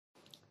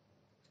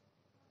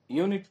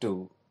Unit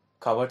 2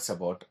 covers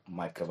about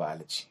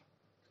microbiology.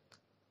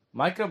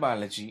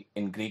 Microbiology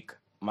in Greek,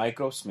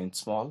 micros means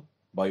small,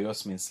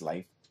 bios means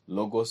life,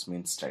 logos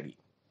means study.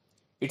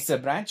 It's a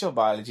branch of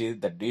biology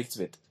that deals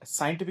with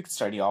scientific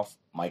study of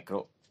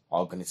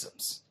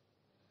microorganisms.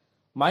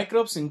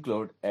 Microbes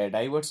include a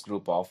diverse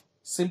group of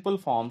simple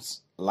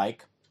forms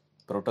like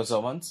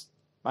protozoans,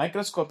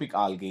 microscopic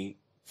algae,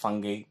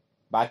 fungi,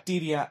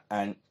 bacteria,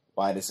 and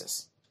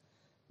viruses.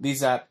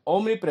 These are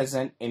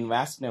omnipresent in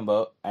vast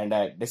number and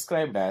are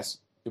described as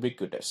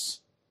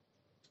ubiquitous.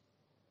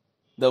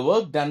 The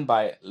work done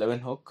by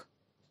Leeuwenhoek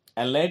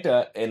and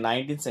later in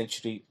 19th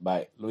century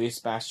by Louis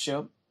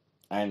Pasteur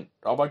and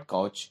Robert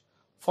Koch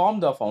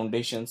formed the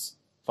foundations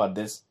for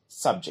this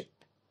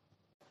subject.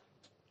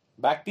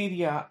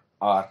 Bacteria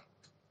are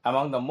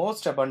among the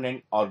most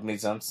abundant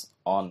organisms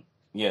on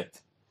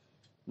earth.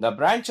 The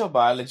branch of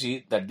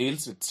biology that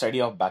deals with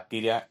study of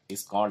bacteria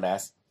is called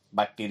as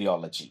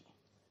bacteriology.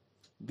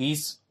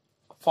 These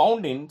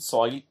found in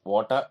soil,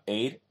 water,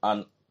 air,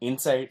 and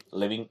inside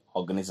living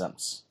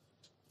organisms.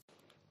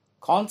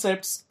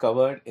 Concepts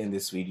covered in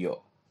this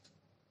video: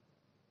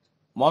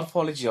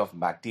 morphology of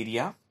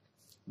bacteria,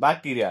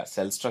 bacteria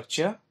cell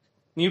structure,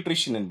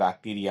 nutrition in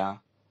bacteria,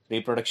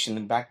 reproduction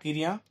in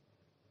bacteria,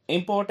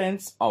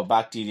 importance of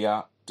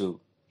bacteria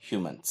to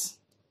humans.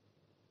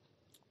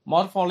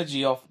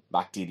 Morphology of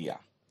bacteria.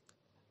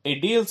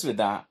 It deals with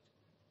the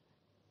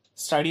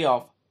study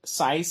of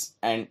size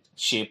and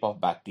shape of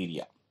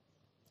bacteria.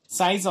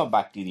 Size of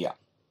bacteria.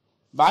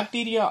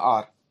 Bacteria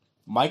are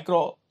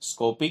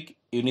microscopic,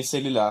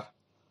 unicellular,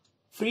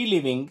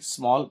 free-living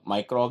small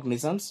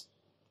microorganisms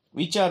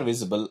which are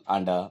visible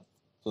under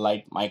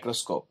light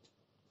microscope.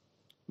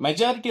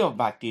 Majority of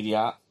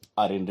bacteria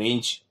are in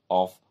range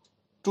of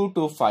 2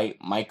 to 5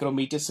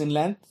 micrometers in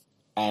length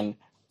and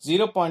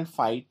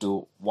 0.5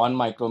 to 1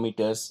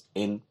 micrometers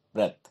in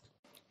breadth.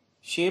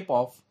 Shape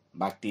of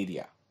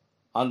bacteria.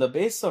 On the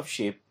basis of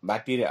shape,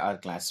 bacteria are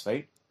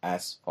classified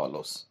as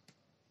follows.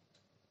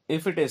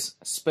 If it is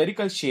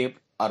spherical shaped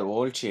or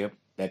oval shaped,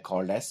 they are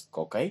called as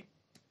cocci.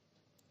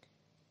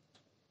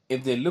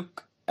 If they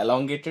look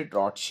elongated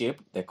rod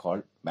shaped, they are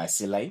called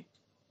bacilli.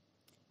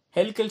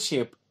 Helical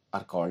shaped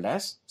are called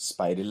as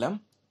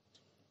spirillum.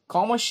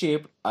 Comma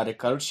shaped or a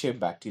curved shaped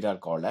bacteria are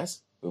called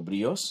as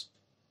vibrios.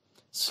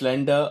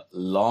 Slender,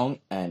 long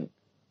and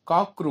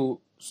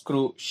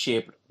corkscrew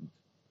shaped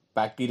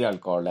bacteria are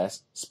called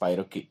as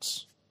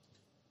spirochetes.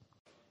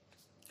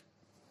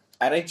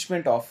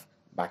 Arrangement of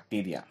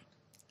bacteria.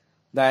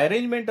 The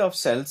arrangement of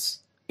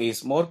cells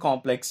is more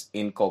complex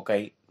in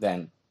cocci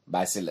than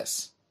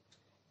bacillus.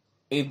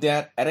 If they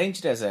are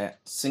arranged as a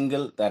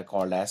single, they are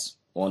called as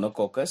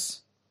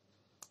monococcus.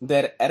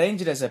 They are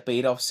arranged as a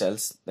pair of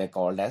cells, they are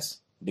called as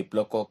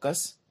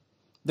diplococcus.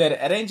 They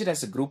are arranged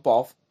as a group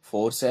of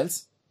 4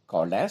 cells,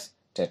 called as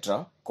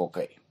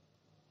tetracocci.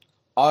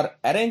 Or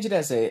arranged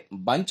as a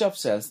bunch of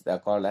cells, they are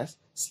called as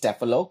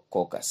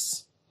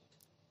staphylococcus.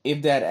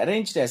 If they are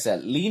arranged as a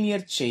linear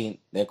chain,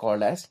 they are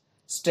called as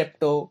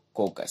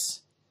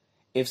streptococcus.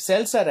 If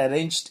cells are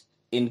arranged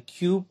in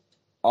cube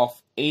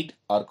of 8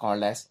 are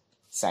called as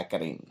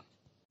saccharine.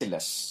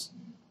 Bacillus.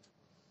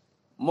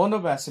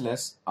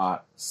 Monobacillus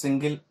are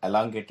single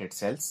elongated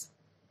cells.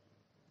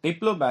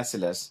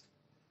 Diplobacillus,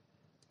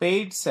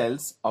 paired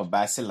cells of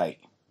bacilli.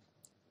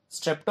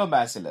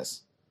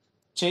 Streptobacillus,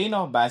 chain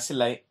of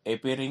bacilli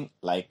appearing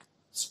like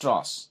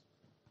straws.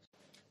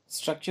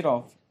 Structure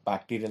of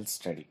bacterial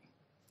study.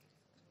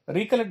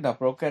 Recollect the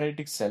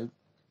prokaryotic cell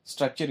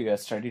structure you have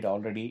studied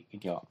already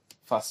in your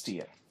first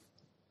year.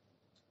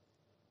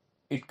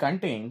 It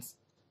contains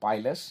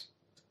pilus,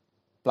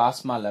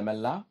 plasma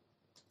lamella,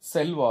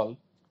 cell wall,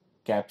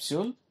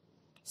 capsule,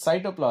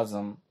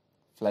 cytoplasm,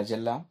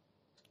 flagella,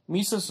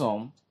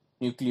 mesosome,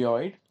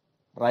 nucleoid,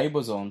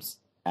 ribosomes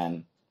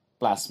and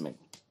plasmid.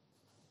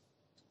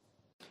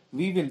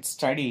 We will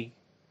study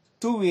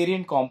 2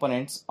 variant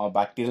components of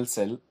bacterial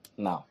cell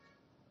now.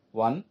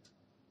 One,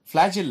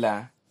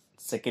 flagella,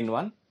 second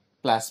one,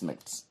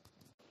 plasmids.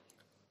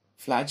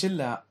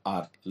 Flagella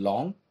are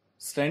long,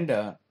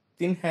 slender,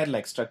 thin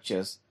hair-like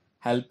structures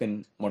help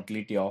in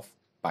motility of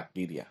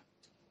bacteria.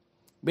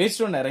 Based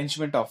on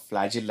arrangement of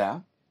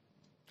flagella,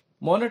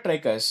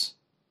 monotrichous,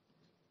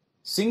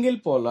 single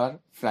polar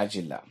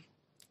flagella.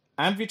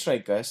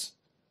 Amphitrichous,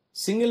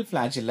 single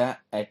flagella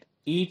at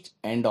each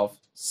end of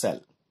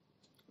cell.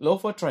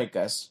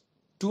 Lophotrichous,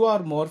 2 or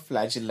more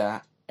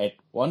flagella at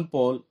one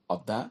pole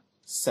of the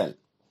cell.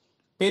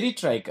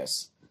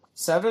 Peritrichous,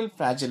 several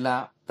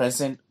flagella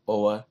present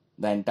over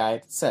the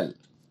entire cell.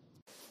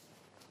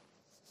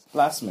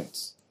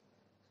 Plasmids.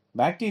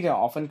 Bacteria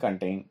often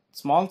contain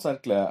small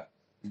circular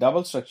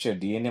double-structured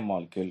DNA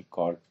molecule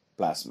called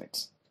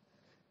plasmids.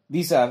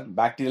 These are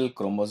bacterial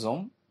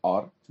chromosome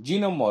or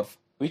genomorph,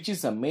 which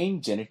is the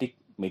main genetic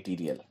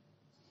material.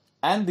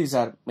 And these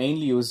are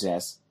mainly used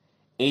as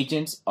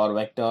agents or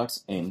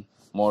vectors in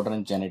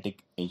modern genetic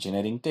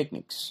engineering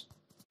techniques.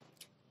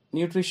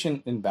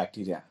 Nutrition in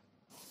bacteria.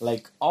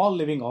 Like all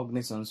living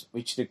organisms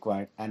which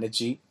require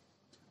energy,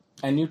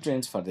 and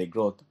nutrients for their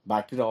growth,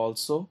 bacteria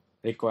also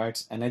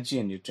requires energy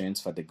and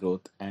nutrients for the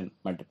growth and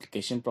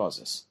multiplication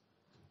process.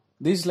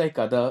 These, like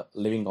other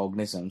living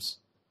organisms,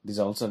 these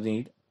also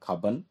need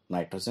carbon,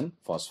 nitrogen,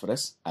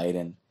 phosphorus,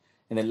 iron,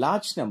 and a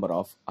large number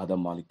of other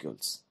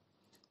molecules.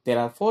 There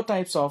are 4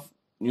 types of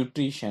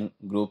nutrition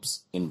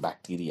groups in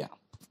bacteria.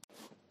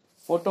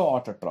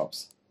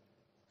 Photoautotrophs.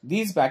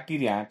 These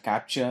bacteria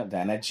capture the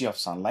energy of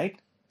sunlight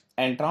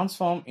and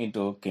transform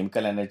into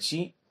chemical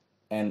energy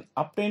and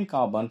obtain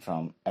carbon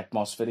from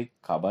atmospheric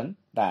carbon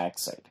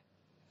dioxide.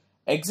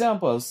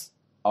 Examples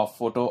of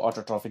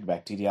photoautotrophic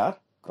bacteria are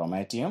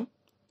Chromatium,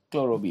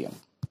 Chlorobium.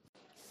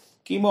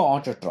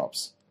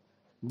 Chemoautotrophs.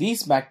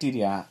 These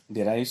bacteria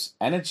derives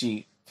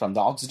energy from the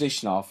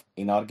oxidation of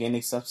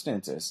inorganic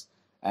substances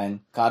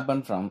and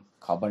carbon from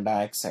carbon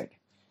dioxide.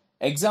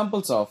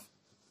 Examples of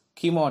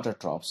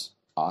chemoautotrophs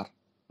are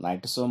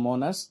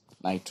Nitrosomonas,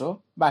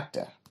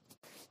 Nitrobacter.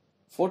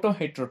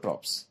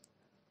 Photoheterotrophs.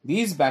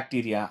 These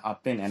bacteria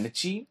obtain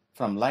energy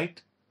from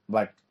light,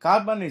 but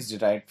carbon is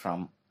derived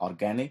from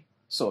organic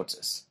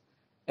sources.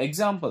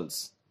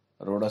 Examples: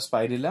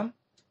 Rhodospirillum,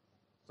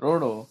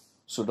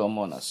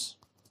 Rhodopseudomonas.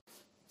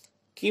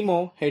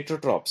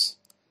 Chemoheterotrophs.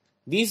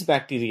 These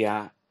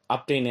bacteria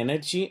obtain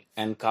energy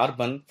and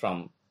carbon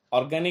from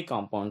organic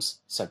compounds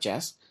such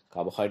as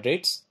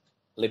carbohydrates,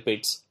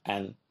 lipids,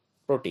 and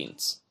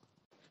proteins.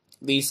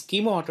 These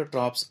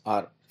chemoautotrophs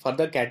are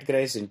further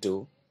categorized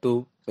into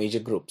 2 major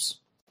groups.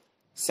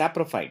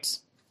 Saprophytes.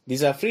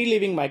 These are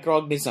free-living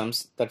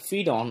microorganisms that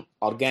feed on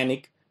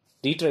organic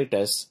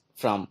detritus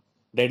from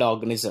dead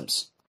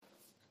organisms.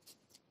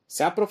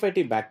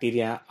 Saprophytic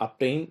bacteria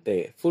obtain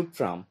their food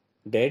from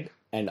dead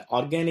and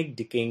organic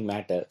decaying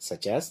matter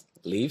such as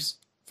leaves,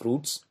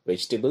 fruits,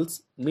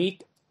 vegetables,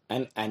 meat,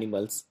 and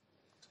animals.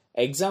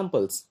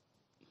 Examples: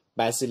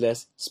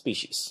 Bacillus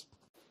species.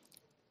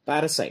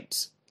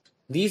 Parasites.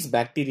 These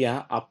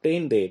bacteria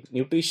obtain their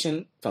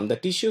nutrition from the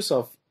tissues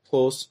of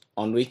hosts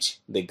on which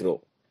they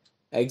grow.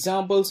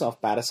 Examples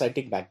of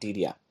parasitic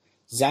bacteria: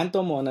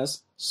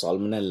 Xanthomonas,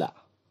 Salmonella.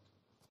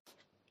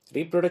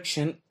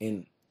 Reproduction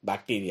in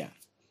bacteria.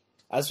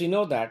 As we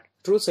know that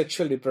true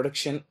sexual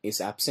reproduction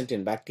is absent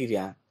in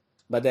bacteria,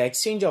 but the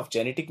exchange of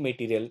genetic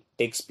material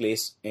takes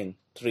place in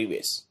 3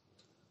 ways.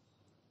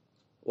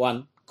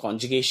 1.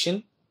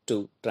 Conjugation.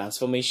 2.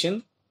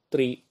 Transformation.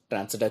 3.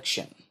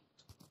 Transduction.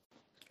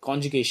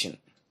 Conjugation.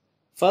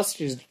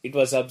 First, it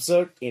was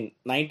observed in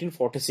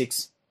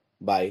 1946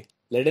 by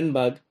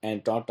Ledenberg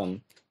and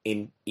Totten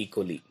in E.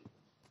 coli.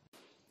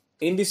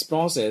 In this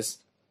process,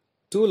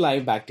 2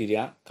 live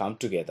bacteria come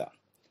together,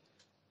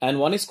 and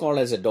one is called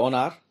as a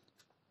donor.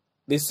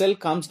 This cell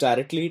comes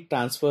directly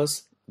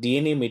transfers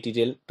DNA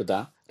material to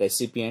the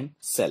recipient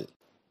cell.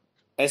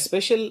 A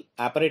special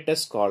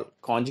apparatus called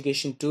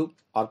conjugation tube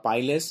or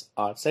pilus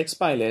or sex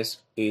pilus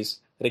is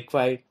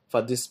required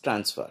for this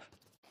transfer.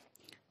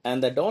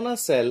 And the donor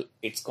cell,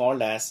 it's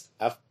called as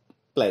F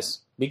plus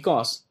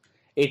because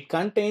it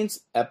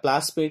contains a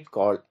plasmid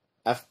called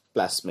F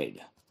plasmid.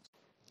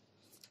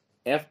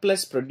 F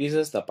plus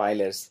produces the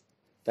pilus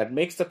that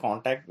makes the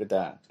contact with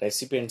the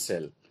recipient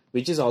cell,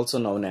 which is also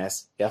known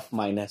as F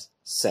minus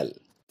cell.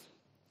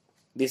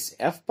 This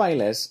F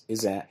pilus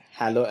is a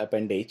halo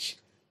appendage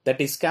that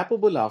is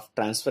capable of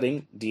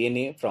transferring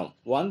DNA from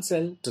one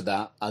cell to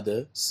the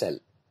other cell.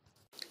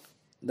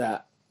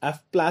 The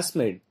F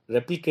plasmid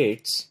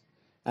replicates,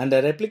 and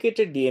the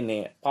replicated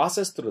DNA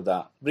passes through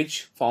the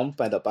bridge formed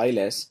by the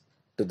pilus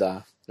to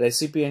the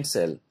recipient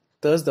cell.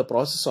 Thus, the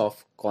process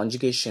of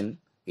conjugation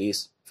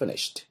is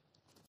finished.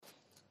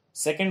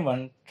 Second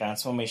one,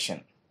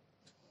 transformation.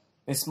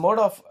 This mode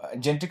of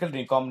genetical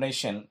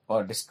recombination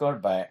was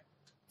discovered by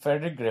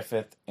Frederick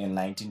Griffith in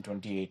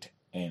 1928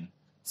 in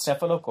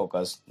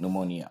Staphylococcus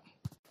pneumonia.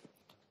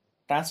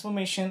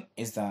 Transformation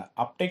is the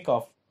uptake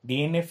of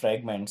DNA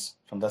fragments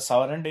from the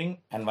surrounding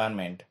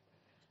environment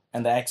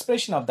and the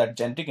expression of that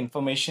genetic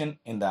information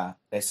in the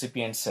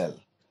recipient cell,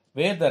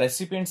 where the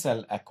recipient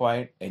cell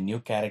acquired a new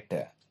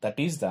character, that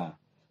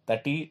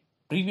he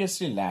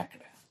previously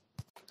lacked.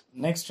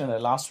 Next and the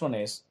last one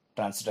is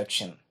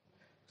transduction.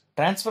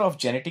 Transfer of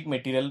genetic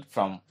material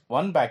from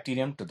one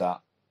bacterium to the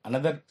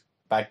another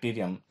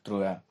bacterium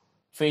through a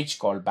phage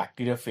called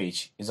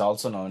bacteriophage is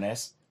also known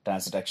as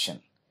transduction.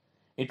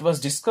 It was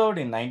discovered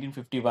in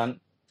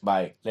 1951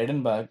 by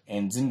Ledenberg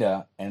and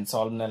Zinder and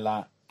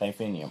Salmonella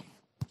typhimurium.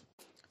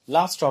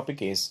 Last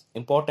topic is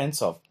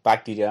importance of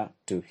bacteria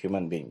to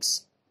human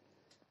beings.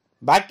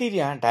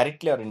 Bacteria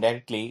directly or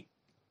indirectly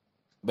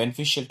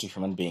beneficial to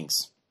human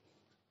beings.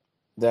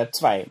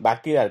 That's why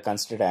bacteria are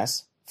considered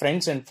as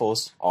friends and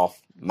foes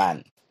of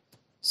man.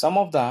 Some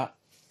of the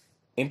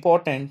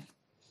important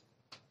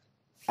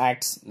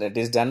acts that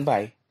is done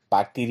by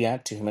bacteria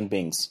to human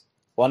beings.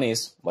 One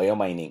is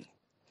biomining.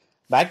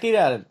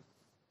 Bacteria are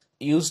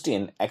used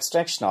in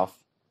extraction of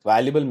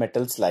valuable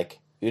metals like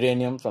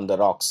uranium from the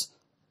rocks.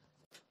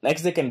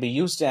 Next, they can be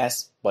used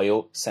as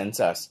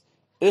biosensors,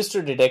 used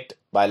to detect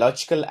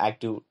biological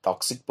active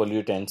toxic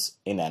pollutants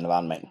in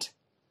environment.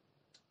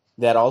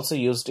 They are also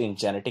used in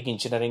genetic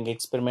engineering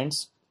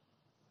experiments,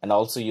 and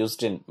also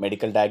used in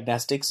medical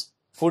diagnostics,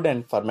 food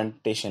and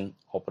fermentation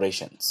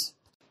operations.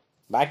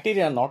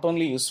 Bacteria are not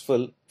only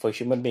useful for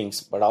human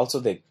beings, but also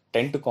they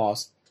tend to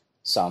cause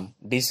some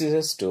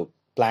diseases to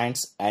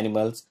plants,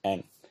 animals,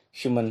 and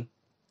human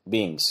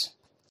beings.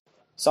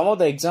 Some of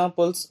the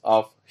examples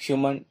of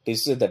human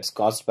disease that's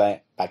caused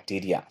by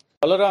bacteria.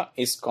 Cholera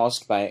is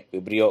caused by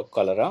Vibrio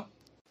cholera.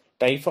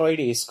 Typhoid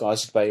is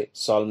caused by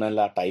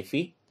Salmonella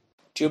typhi.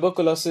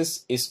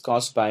 Tuberculosis is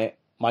caused by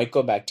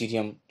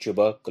Mycobacterium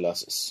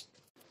tuberculosis.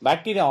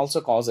 Bacteria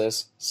also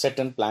causes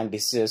certain plant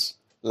diseases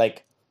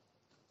like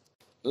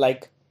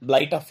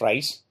blight of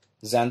rice,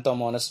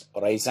 Xanthomonas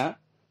oryza,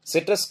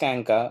 citrus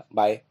canker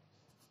by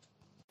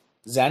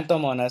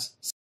Xanthomonas.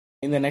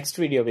 In the next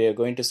video, we are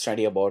going to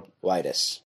study about virus.